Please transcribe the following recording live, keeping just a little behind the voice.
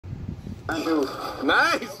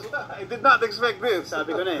Nice! I did not expect this.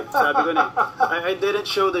 Sabi ko na eh. I didn't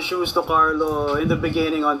show the shoes to Carlo in the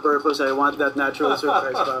beginning on purpose. I want that natural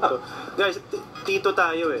surprise, Pato. Guys, Tito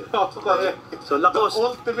tayo eh. Oh, correct. So, Lacoste. The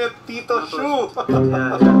ultimate Tito shoe.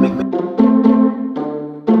 Yeah.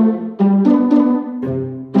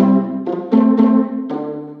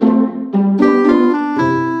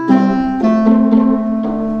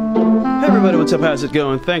 What's up, how's it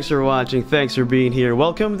going? Thanks for watching, thanks for being here.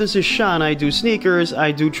 Welcome, this is Sean. I do sneakers,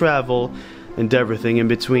 I do travel, and everything in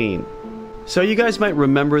between. So you guys might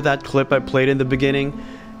remember that clip I played in the beginning.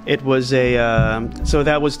 It was a, so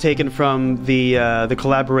that was taken from the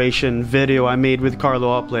collaboration video I made with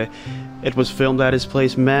Carlo Ople. It was filmed at his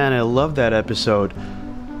place. Man, I love that episode.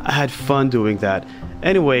 I had fun doing that.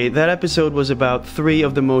 Anyway, that episode was about 3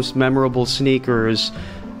 of the most memorable sneakers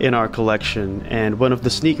in our collection, and one of the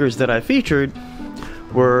sneakers that I featured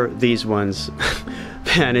were these ones.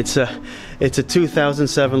 Man, it's a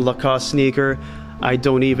 2007 Lacoste sneaker. I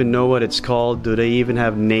don't even know what it's called. Do they even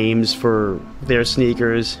have names for their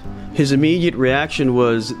sneakers? His immediate reaction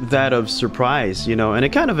was that of surprise, you know, and I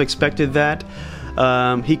kind of expected that.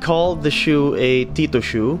 He called the shoe a Tito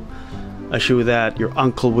shoe, a shoe that your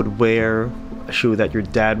uncle would wear, a shoe that your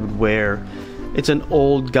dad would wear. It's an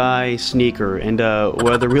old guy sneaker, and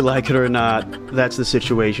whether we like it or not, that's the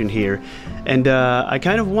situation here. And I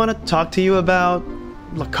kind of want to talk to you about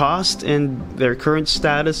Lacoste and their current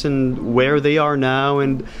status and where they are now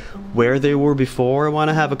and where they were before. I want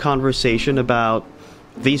to have a conversation about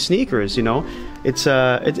these sneakers, you know. It's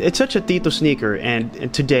such a Tito sneaker,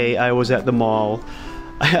 and today I was at the mall.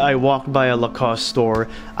 I walked by a Lacoste store.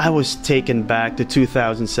 I was taken back to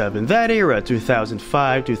 2007. That era,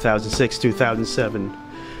 2005, 2006, 2007.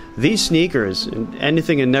 These sneakers, and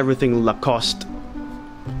anything and everything Lacoste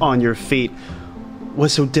on your feet,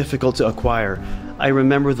 was so difficult to acquire. I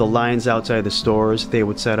remember the lines outside the stores. They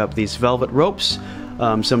would set up these velvet ropes.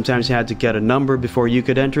 Sometimes you had to get a number before you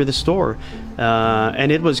could enter the store.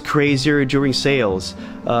 And it was crazier during sales.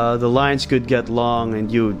 The lines could get long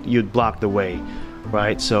and you'd block the way.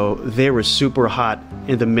 Right, so they were super hot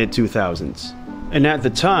in the mid-2000s. And at the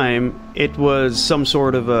time, it was some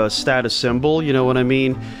sort of a status symbol, you know what I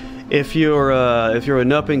mean? If you're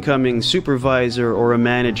an up-and-coming supervisor or a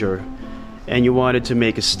manager, and you wanted to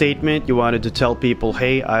make a statement, you wanted to tell people,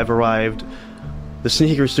 hey, I've arrived, the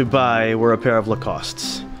sneakers to buy were a pair of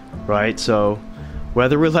Lacostes, right? So,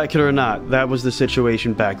 whether we like it or not, that was the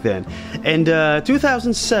situation back then. And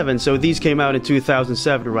 2007, so these came out in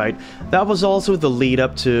 2007, right? That was also the lead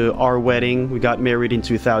up to our wedding. We got married in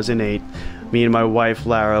 2008. Me and my wife,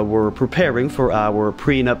 Lara, were preparing for our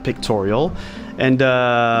prenup pictorial. And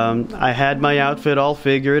I had my outfit all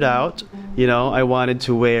figured out. You know, I wanted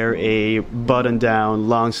to wear a button-down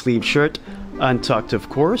long-sleeve shirt, untucked of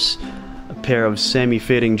course, a pair of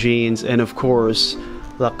semi-fitting jeans, and of course,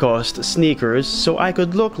 Lacoste sneakers, so I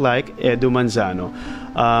could look like Edu Manzano.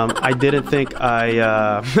 I didn't think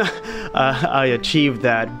I achieved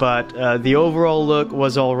that, but the overall look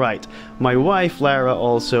was alright. My wife, Lara,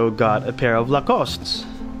 also got a pair of Lacostes.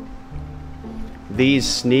 These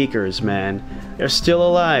sneakers, man, they're still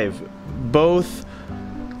alive. Both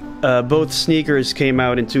sneakers came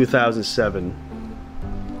out in 2007.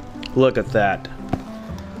 Look at that.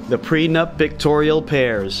 The prenup pictorial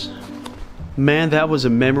pairs. Man, that was a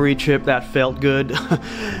memory trip. That felt good.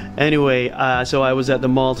 Anyway, so I was at the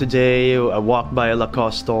mall today. I walked by a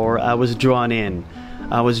Lacoste store. I was drawn in.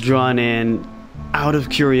 Out of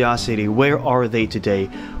curiosity. Where are they today?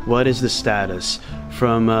 What is the status?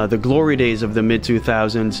 From the glory days of the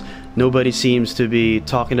mid-2000s, nobody seems to be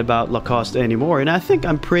talking about Lacoste anymore. And I think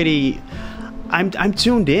I'm tuned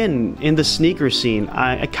in the sneaker scene.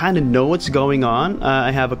 I kind of know what's going on.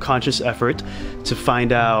 I have a conscious effort to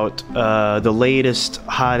find out the latest,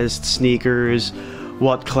 hottest sneakers,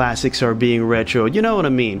 what classics are being retroed. You know what I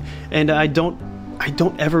mean? And I don't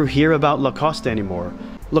ever hear about Lacoste anymore.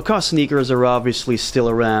 Lacoste sneakers are obviously still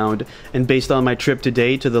around, and based on my trip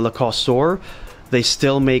today to the Lacoste store, they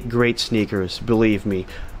still make great sneakers, believe me.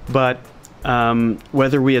 But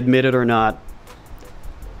whether we admit it or not,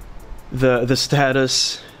 the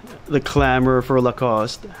status, the clamor for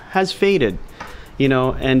Lacoste has faded, you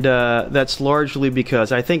know, and that's largely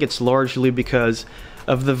because, I think it's largely because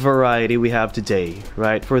of the variety we have today,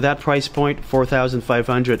 right? For that price point,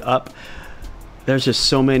 $4,500 up, there's just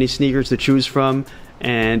so many sneakers to choose from,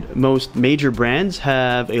 and most major brands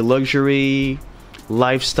have a luxury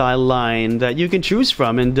lifestyle line that you can choose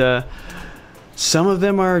from, and some of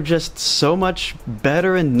them are just so much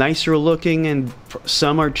better and nicer looking, and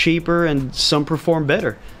some are cheaper and some perform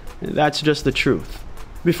better. That's just the truth.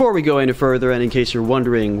 Before we go any further, and in case you're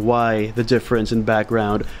wondering why the difference in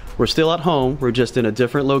background, we're still at home, we're just in a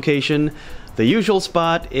different location. The usual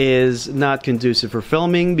spot is not conducive for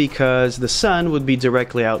filming because the sun would be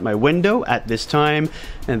directly out my window at this time,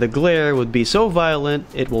 and the glare would be so violent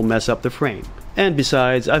it will mess up the frame. And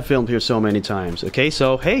besides, I've filmed here so many times. Okay,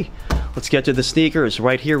 so hey, let's get to the sneakers.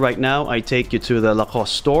 Right here, right now, I take you to the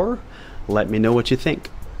Lacoste store. Let me know what you think.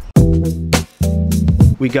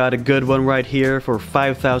 We got a good one right here for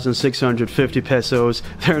 5,650 pesos.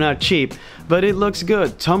 They're not cheap, but it looks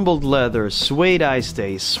good. Tumbled leather, suede eye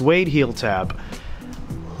stay, suede heel tab.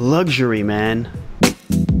 Luxury, man.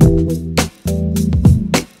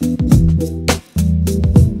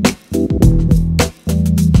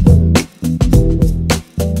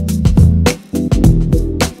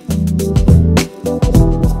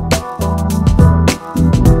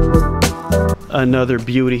 Another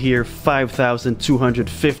beauty here,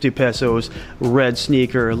 5,250 pesos, red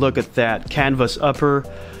sneaker. Look at that, canvas upper,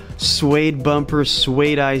 suede bumper,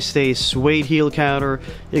 suede eye stay, suede heel counter.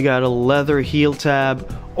 You got a leather heel tab,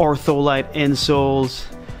 ortholite insoles,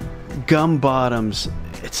 gum bottoms.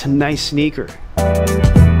 It's a nice sneaker.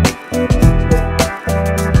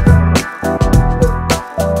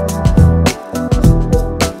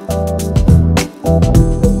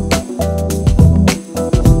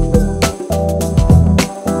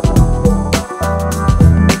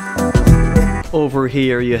 Over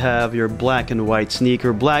here you have your black and white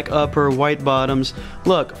sneaker, black upper, white bottoms.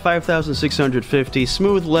 Look, 5,650,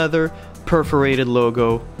 smooth leather, perforated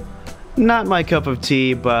logo. Not my cup of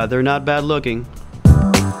tea, but they're not bad looking.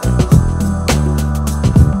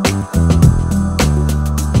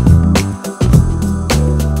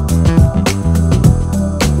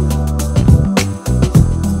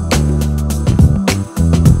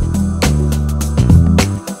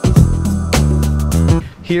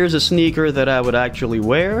 Here's a sneaker that I would actually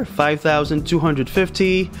wear,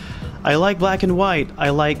 5,250. I like black and white.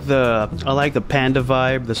 I like the panda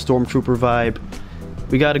vibe, the stormtrooper vibe.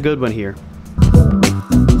 We got a good one here.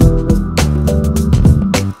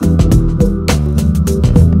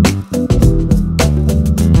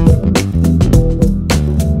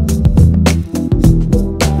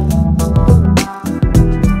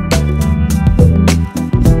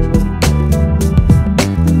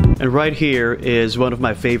 Right here is one of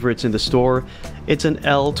my favorites in the store. It's an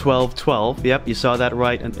L1212. Yep, you saw that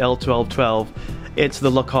right, an L1212. It's the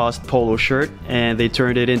Lacoste polo shirt, and they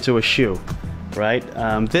turned it into a shoe, right?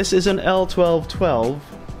 This is an L1212.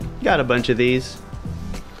 Got a bunch of these.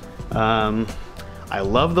 I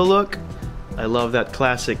love the look. I love that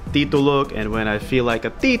classic Tito look, and when I feel like a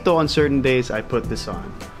Tito on certain days, I put this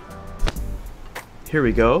on. Here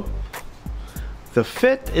we go. The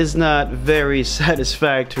fit is not very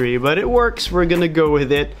satisfactory, but it works. We're gonna go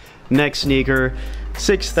with it. Next sneaker,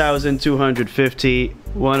 6,250.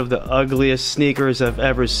 One of the ugliest sneakers I've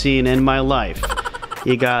ever seen in my life.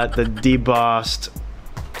 You got the debossed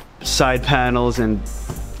side panels and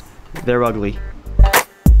they're ugly.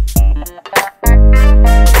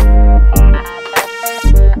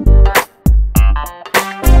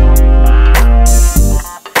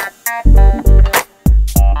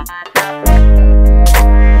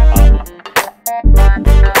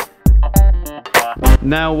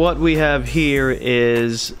 Now what we have here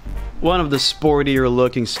is one of the sportier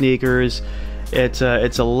looking sneakers. It's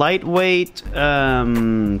a lightweight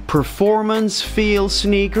performance feel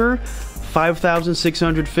sneaker,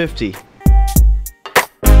 5,650.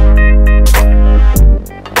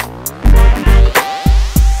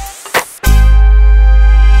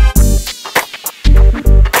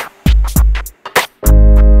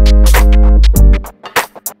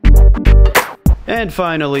 And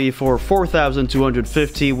finally, for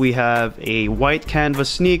 4,250, we have a white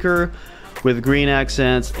canvas sneaker with green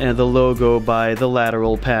accents and the logo by the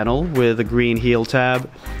lateral panel with a green heel tab.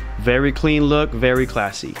 Very clean look, very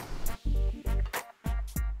classy.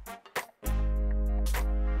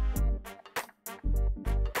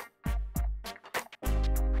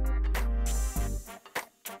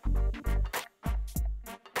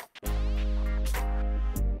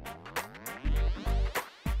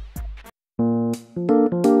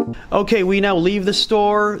 Okay, we now leave the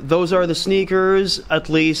store. Those are the sneakers, at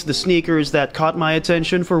least the sneakers that caught my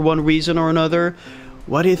attention for one reason or another.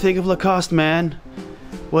 What do you think of Lacoste, man?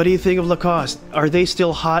 What do you think of Lacoste? Are they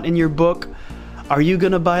still hot in your book? Are you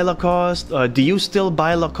gonna buy Lacoste? Do you still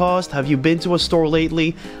buy Lacoste? Have you been to a store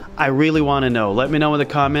lately? I really want to know. Let me know in the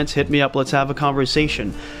comments. Hit me up. Let's have a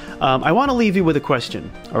conversation. I want to leave you with a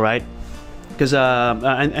question, all right? Because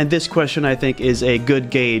and this question I think is a good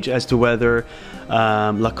gauge as to whether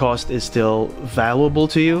Lacoste is still valuable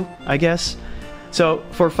to you, I guess. So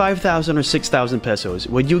for 5,000 or 6,000 pesos,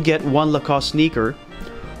 would you get one Lacoste sneaker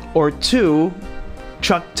or two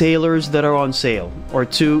Chuck Taylors that are on sale, or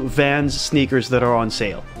two Vans sneakers that are on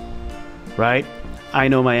sale? Right? I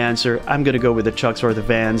know my answer. I'm gonna go with the Chucks or the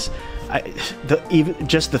Vans. Even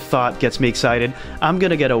just the thought gets me excited. I'm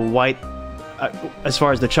gonna get a white. As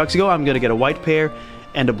far as the Chucks go, I'm gonna get a white pair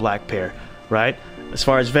and a black pair. Right? As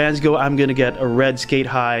far as Vans go, I'm gonna get a red skate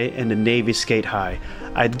high and a navy skate high.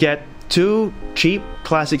 I'd get two cheap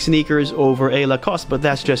classic sneakers over a Lacoste, but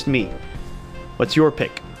that's just me. What's your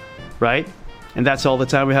pick? Right? And that's all the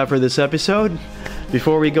time we have for this episode.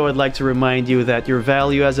 Before we go, I'd like to remind you that your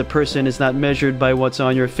value as a person is not measured by what's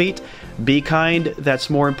on your feet. Be kind, that's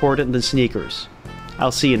more important than sneakers.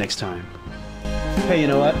 I'll see you next time. Hey, you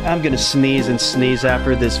know what? I'm gonna sneeze and sneeze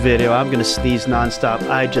after this video. I'm gonna sneeze nonstop.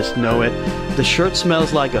 I just know it. The shirt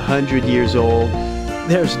smells like 100 years old.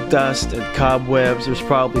 There's dust and cobwebs. There's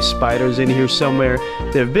probably spiders in here somewhere.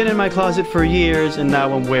 They've been in my closet for years, and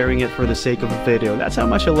now I'm wearing it for the sake of a video. That's how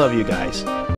much I love you guys.